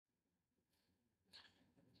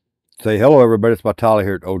Say hello, everybody. It's Tyler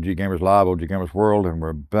here at OG Gamers Live, OG Gamers World, and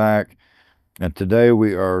we're back. And today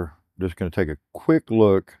we are just going to take a quick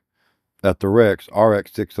look at the Rex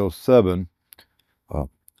RX607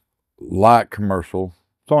 light commercial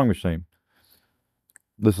sewing machine.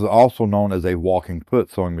 This is also known as a walking foot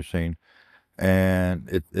sewing machine, and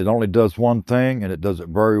it only does one thing, and it does it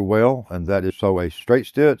very well, and that is sew a straight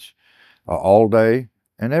stitch all day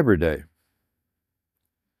and every day.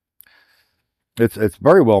 It's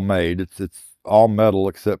very well made. It's all metal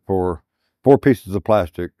except for 4 pieces of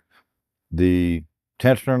plastic. The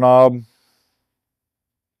tensioner knob,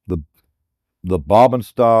 the the bobbin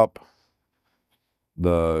stop,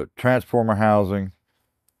 the transformer housing,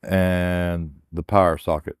 and the power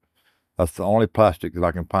socket. That's the only plastic that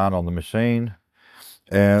I can find on the machine.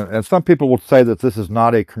 And some people will say that this is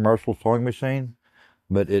not a commercial sewing machine,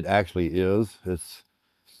 but it actually is. It's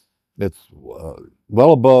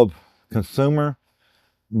well above consumer,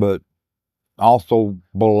 but also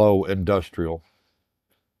below industrial.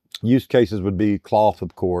 Use cases would be cloth,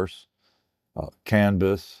 of course,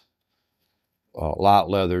 canvas, light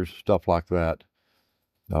leathers, stuff like that,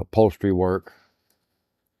 upholstery work.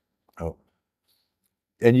 Oh.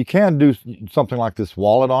 And you can do something like this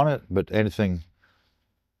wallet on it, but anything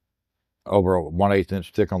over a 1/8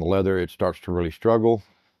 inch thick on the leather, it starts to really struggle.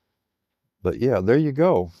 But yeah, there you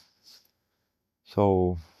go.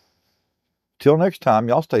 So till next time,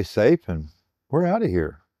 y'all stay safe, and we're out of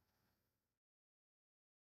here.